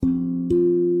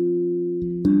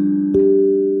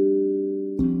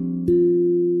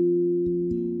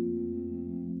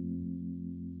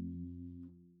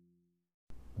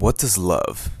What does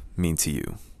love mean to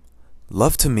you?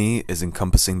 Love to me is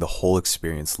encompassing the whole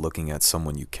experience, looking at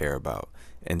someone you care about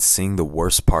and seeing the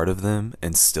worst part of them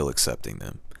and still accepting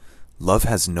them. Love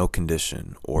has no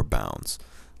condition or bounds.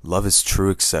 Love is true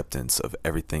acceptance of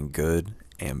everything good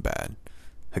and bad.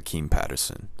 Hakeem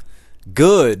Patterson.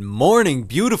 Good morning,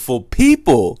 beautiful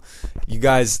people. You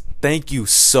guys, thank you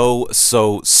so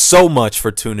much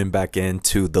for tuning back in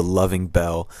to The Loving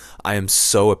Bell. I am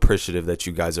so appreciative that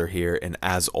you guys are here. And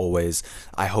as always,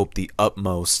 I hope the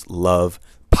utmost love,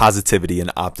 positivity,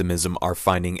 and optimism are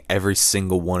finding every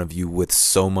single one of you with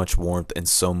so much warmth and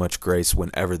so much grace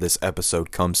whenever this episode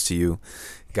comes to you.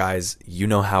 Guys, you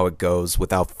know how it goes.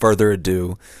 Without further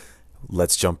ado,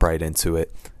 let's jump right into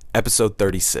it. Episode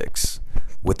 36.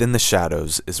 Within the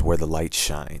shadows is where the light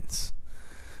shines.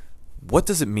 What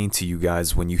does it mean to you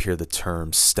guys when you hear the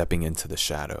term stepping into the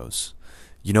shadows?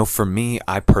 You know, for me,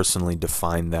 I personally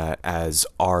define that as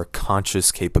our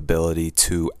conscious capability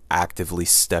to actively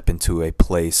step into a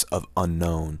place of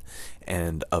unknown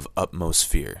and of utmost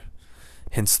fear.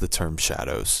 Hence the term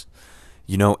shadows.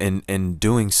 You know, in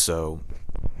doing so,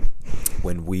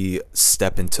 when we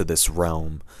step into this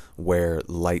realm where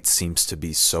light seems to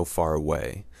be so far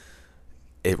away,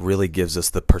 it really gives us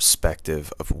the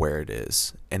perspective of where it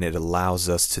is, and it allows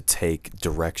us to take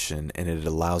direction, and it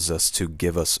allows us to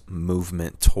give us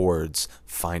movement towards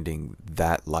finding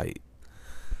that light.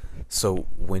 So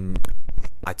when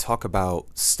I talk about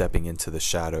stepping into the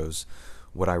shadows,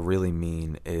 what I really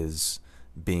mean is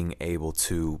being able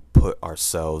to put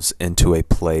ourselves into a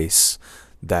place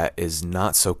that is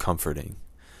not so comforting.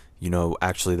 You know,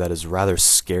 actually that is rather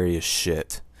scary as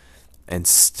shit, and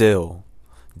still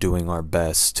doing our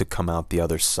best to come out the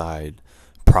other side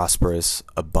prosperous,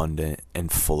 abundant,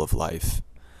 and full of life.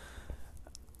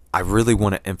 I really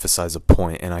want to emphasize a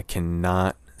point, and I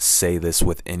cannot say this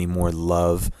with any more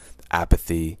love,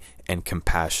 apathy, and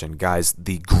compassion. Guys,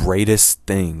 the greatest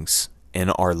things in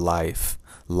our life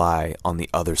lie on the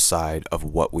other side of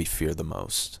what we fear the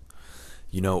most.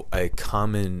 You know, a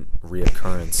common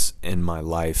reoccurrence in my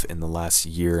life in the last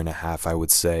year and a half, I would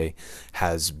say,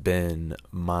 has been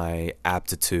my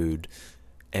aptitude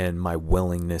and my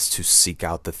willingness to seek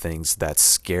out the things that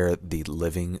scare the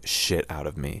living shit out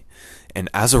of me. And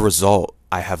as a result,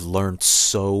 I have learned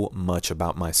so much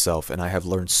about myself, and I have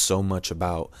learned so much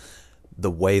about the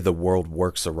way the world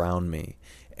works around me.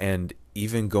 And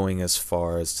even going as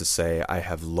far as to say I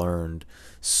have learned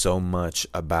so much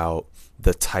about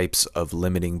the types of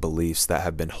limiting beliefs that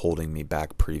have been holding me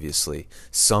back previously,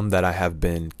 some that I have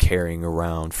been carrying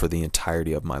around for the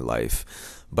entirety of my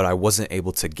life. But I wasn't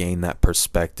able to gain that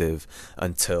perspective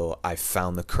until I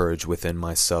found the courage within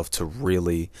myself to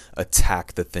really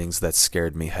attack the things that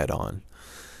scared me head on.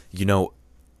 You know,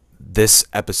 this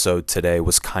episode today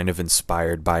was kind of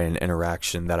inspired by an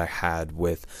interaction that I had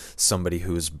with somebody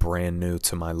who is brand new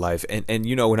to my life. And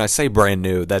you know, when I say brand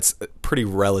new, that's pretty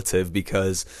relative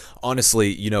because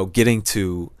honestly, you know, getting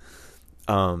to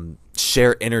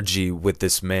share energy with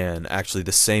this man, actually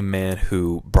the same man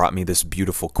who brought me this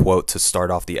beautiful quote to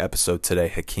start off the episode today,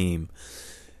 Hakeem,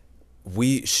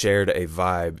 we shared a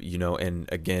vibe, you know, and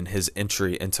again, his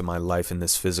entry into my life in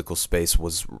this physical space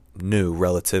was new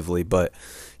relatively, but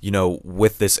you know,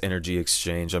 with this energy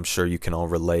exchange, I'm sure you can all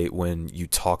relate when you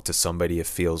talk to somebody, it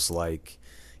feels like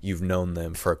you've known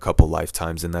them for a couple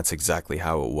lifetimes, and that's exactly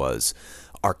how it was.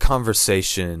 Our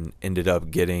conversation ended up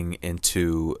getting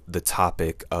into the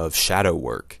topic of shadow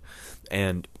work,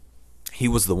 and he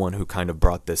was the one who kind of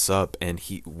brought this up, and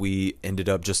we ended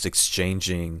up just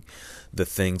exchanging the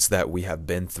things that we have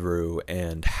been through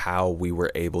and how we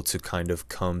were able to kind of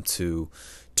come to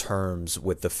terms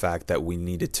with the fact that we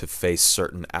needed to face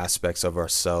certain aspects of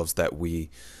ourselves that we,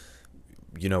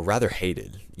 you know, rather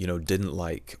hated, you know, didn't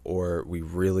like, or we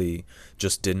really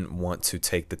just didn't want to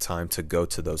take the time to go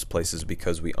to those places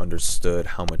because we understood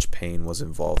how much pain was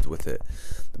involved with it.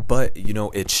 But, you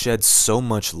know, it shed so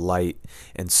much light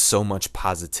and so much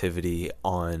positivity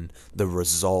on the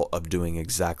result of doing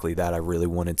exactly that. I really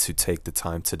wanted to take the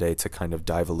time today to kind of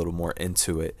dive a little more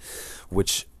into it,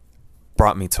 which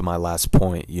brought me to my last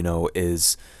point, you know,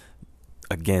 is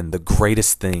again, the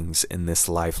greatest things in this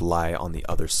life lie on the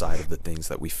other side of the things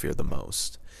that we fear the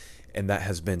most. And that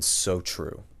has been so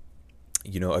true.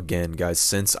 You know, again, guys,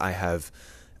 since I have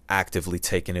actively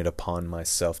taken it upon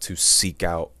myself to seek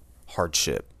out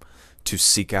hardship, to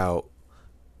seek out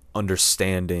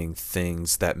understanding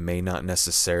things that may not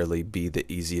necessarily be the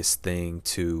easiest thing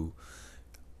to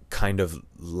kind of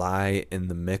lie in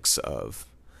the mix of,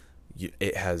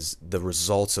 it has, the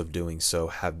results of doing so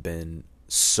have been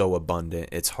so abundant,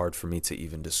 it's hard for me to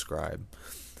even describe.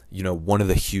 one of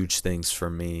the huge things for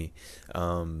me,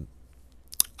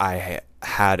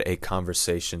 had a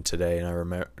conversation today, and I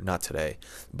remember, not today,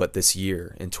 but this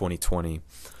year in 2020,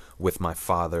 with my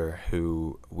father,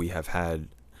 who we have had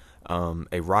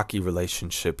a rocky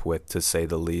relationship with, to say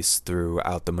the least,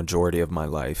 throughout the majority of my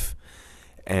life.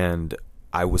 And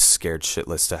I was scared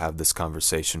shitless to have this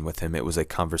conversation with him. It was a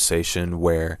conversation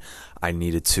where I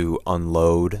needed to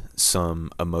unload some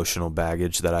emotional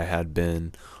baggage that I had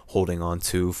been holding on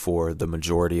to for the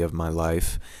majority of my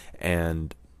life.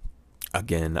 And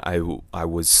again, I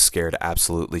was scared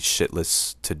absolutely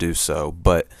shitless to do so.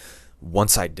 But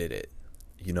once I did it,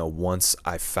 once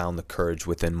I found the courage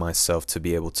within myself to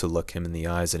be able to look him in the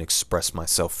eyes and express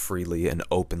myself freely and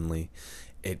openly,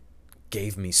 it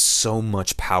gave me so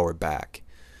much power back.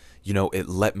 It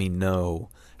let me know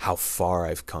how far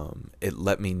I've come. It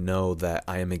let me know that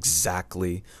I am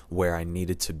exactly where I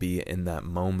needed to be in that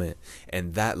moment.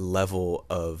 And that level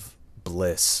of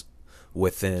bliss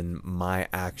within my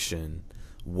action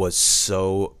was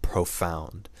so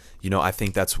profound. I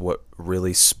think that's what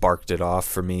really sparked it off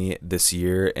for me this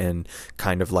year, and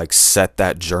kind of like set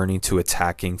that journey to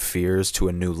attacking fears to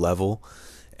a new level.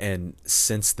 And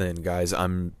since then, guys,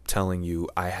 I'm telling you,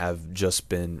 I have just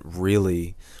been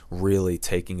really, really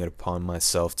taking it upon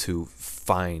myself to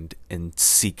find and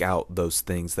seek out those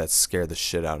things that scare the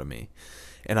shit out of me.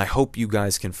 And I hope you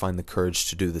guys can find the courage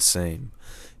to do the same.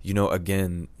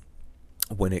 Again,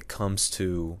 when it comes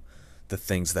to the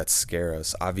things that scare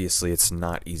us, obviously it's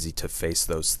not easy to face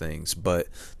those things, but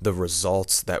the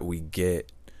results that we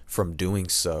get from doing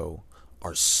so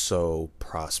are so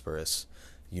prosperous.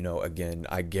 Again,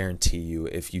 I guarantee you,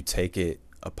 if you take it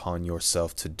upon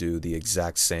yourself to do the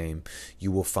exact same, you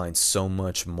will find so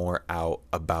much more out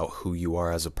about who you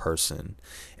are as a person.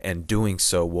 And doing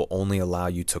so will only allow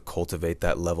you to cultivate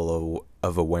that level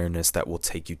of awareness that will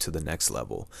take you to the next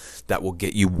level, that will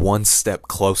get you one step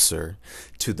closer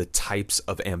to the types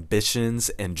of ambitions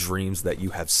and dreams that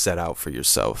you have set out for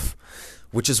yourself,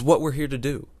 which is what we're here to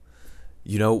do.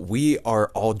 We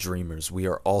are all dreamers. We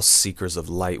are all seekers of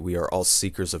light. We are all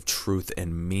seekers of truth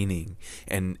and meaning.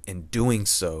 And in doing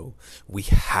so, we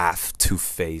have to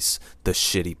face the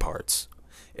shitty parts.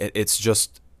 It's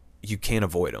just, you can't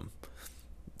avoid them.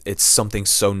 It's something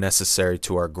so necessary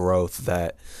to our growth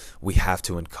that we have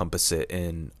to encompass it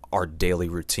in our daily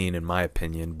routine, in my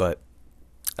opinion. But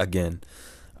again,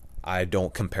 I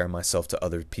don't compare myself to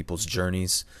other people's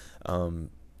journeys.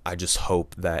 I just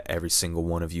hope that every single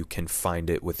one of you can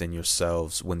find it within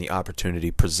yourselves when the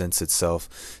opportunity presents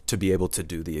itself to be able to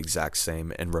do the exact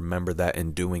same. And remember that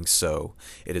in doing so,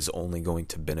 it is only going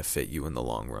to benefit you in the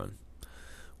long run.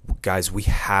 Guys, we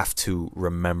have to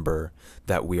remember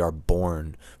that we are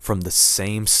born from the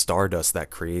same stardust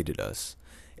that created us.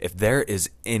 If there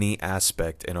is any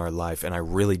aspect in our life, and I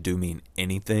really do mean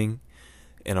anything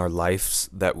in our lives,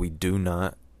 that we do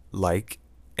not like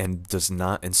and does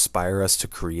not inspire us to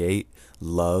create,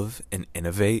 love, and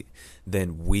innovate,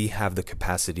 then we have the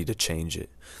capacity to change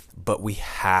it. But we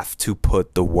have to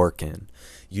put the work in.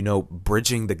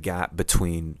 Bridging the gap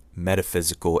between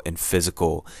metaphysical and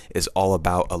physical is all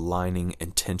about aligning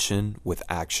intention with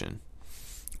action.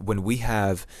 When we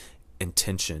have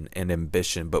intention and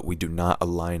ambition, but we do not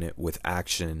align it with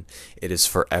action, it is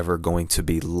forever going to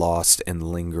be lost and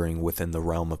lingering within the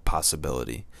realm of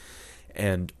possibility.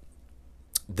 And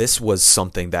this was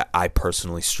something that I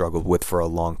personally struggled with for a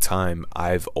long time.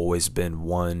 I've always been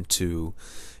one to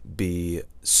be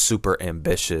super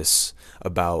ambitious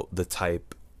about the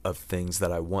type of things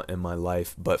that I want in my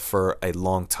life, but for a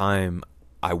long time,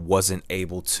 I wasn't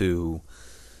able to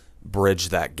bridge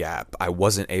that gap. I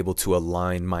wasn't able to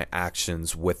align my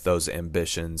actions with those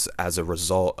ambitions as a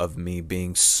result of me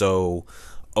being so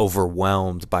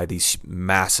overwhelmed by these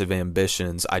massive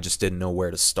ambitions. I just didn't know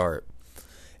where to start.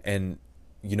 And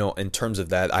in terms of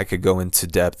that, I could go into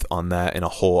depth on that in a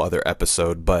whole other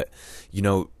episode, but,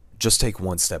 just take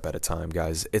one step at a time,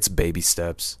 guys. It's baby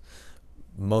steps.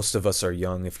 Most of us are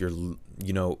young. If you're,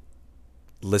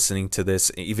 listening to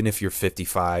this, even if you're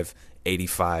 55,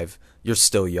 85, you're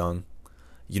still young.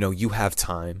 You have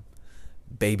time.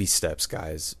 Baby steps,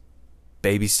 guys.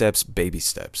 Baby steps, baby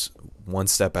steps. One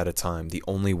step at a time. The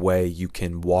only way you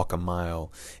can walk a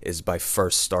mile is by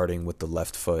first starting with the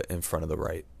left foot in front of the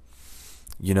right.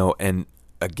 And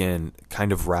again,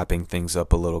 kind of wrapping things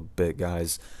up a little bit,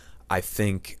 guys, I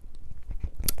think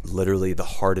literally the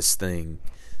hardest thing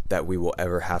that we will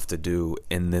ever have to do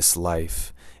in this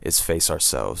life is face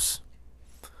ourselves.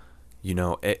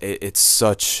 It's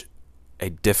such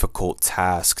a difficult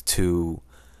task to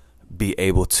be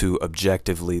able to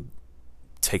objectively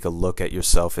take a look at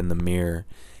yourself in the mirror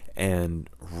and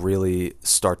really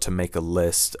start to make a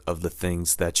list of the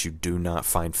things that you do not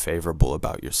find favorable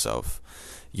about yourself.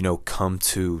 Come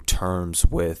to terms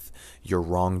with your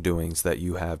wrongdoings that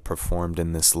you have performed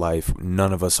in this life.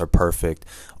 None of us are perfect.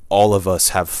 All of us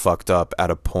have fucked up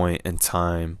at a point in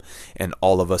time, and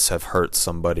all of us have hurt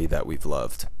somebody that we've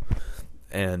loved.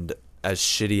 And as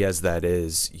shitty as that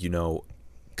is,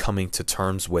 coming to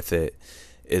terms with it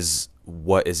is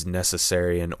what is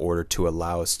necessary in order to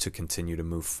allow us to continue to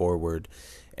move forward.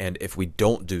 And if we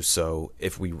don't do so,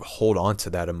 if we hold on to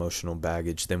that emotional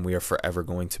baggage, then we are forever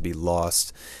going to be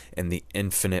lost in the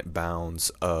infinite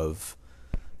bounds of,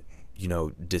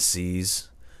 disease,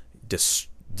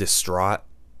 distraught,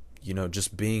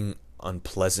 just being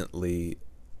unpleasantly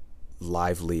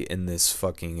lively in this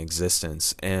fucking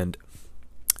existence. And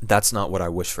that's not what I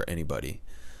wish for anybody.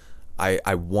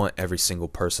 I want every single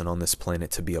person on this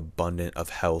planet to be abundant of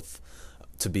health,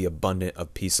 to be abundant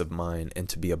of peace of mind, and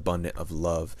to be abundant of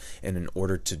love. And in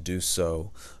order to do so,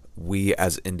 we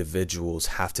as individuals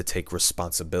have to take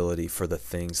responsibility for the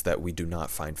things that we do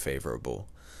not find favorable.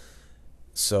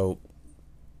 So,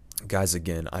 guys,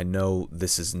 again, I know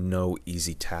this is no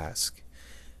easy task,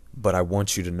 but I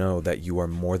want you to know that you are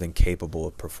more than capable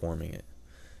of performing it.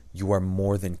 You are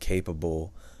more than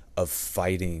capable of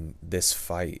fighting this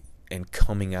fight and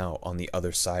coming out on the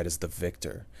other side as the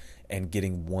victor and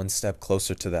getting one step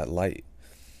closer to that light.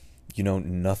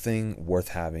 Nothing worth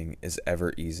having is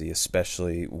ever easy,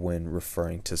 especially when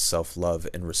referring to self-love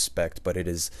and respect, but it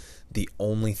is the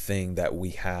only thing that we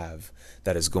have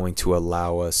that is going to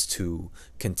allow us to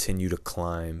continue to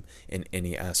climb in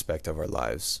any aspect of our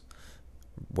lives.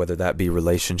 Whether that be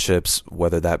relationships,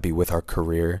 whether that be with our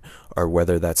career, or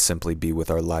whether that simply be with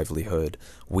our livelihood,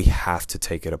 we have to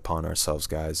take it upon ourselves,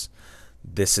 guys.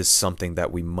 This is something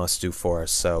that we must do for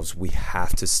ourselves. We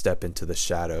have to step into the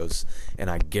shadows,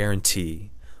 and I guarantee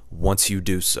once you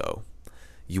do so,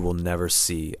 you will never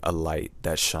see a light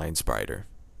that shines brighter.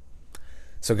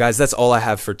 So guys, that's all I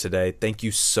have for today. Thank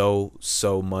you so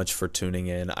much for tuning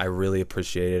in. I really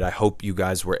appreciate it. I hope you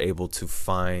guys were able to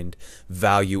find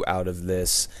value out of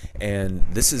this. And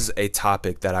this is a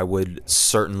topic that I would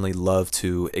certainly love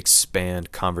to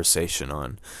expand conversation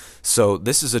on. So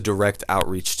this is a direct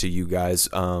outreach to you guys.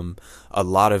 A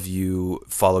lot of you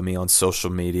follow me on social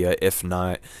media. If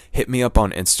not, hit me up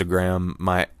on Instagram.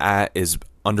 My @ is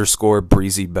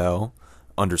 _breezybell_.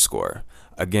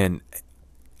 Again,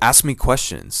 ask me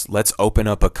questions. Let's open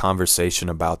up a conversation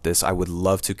about this. I would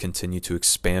love to continue to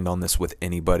expand on this with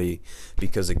anybody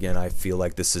because, again, I feel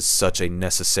like this is such a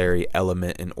necessary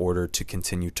element in order to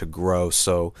continue to grow.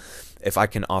 So if I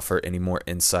can offer any more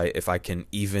insight, if I can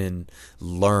even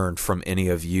learn from any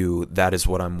of you, that is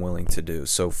what I'm willing to do.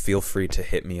 So feel free to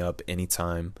hit me up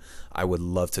anytime. I would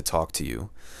love to talk to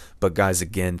you. But guys,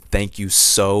 again, thank you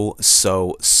so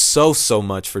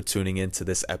much for tuning into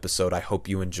this episode. I hope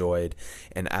you enjoyed.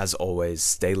 And as always,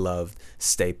 stay loved,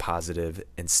 stay positive,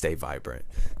 and stay vibrant.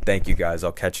 Thank you, guys.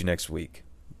 I'll catch you next week.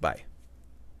 Bye.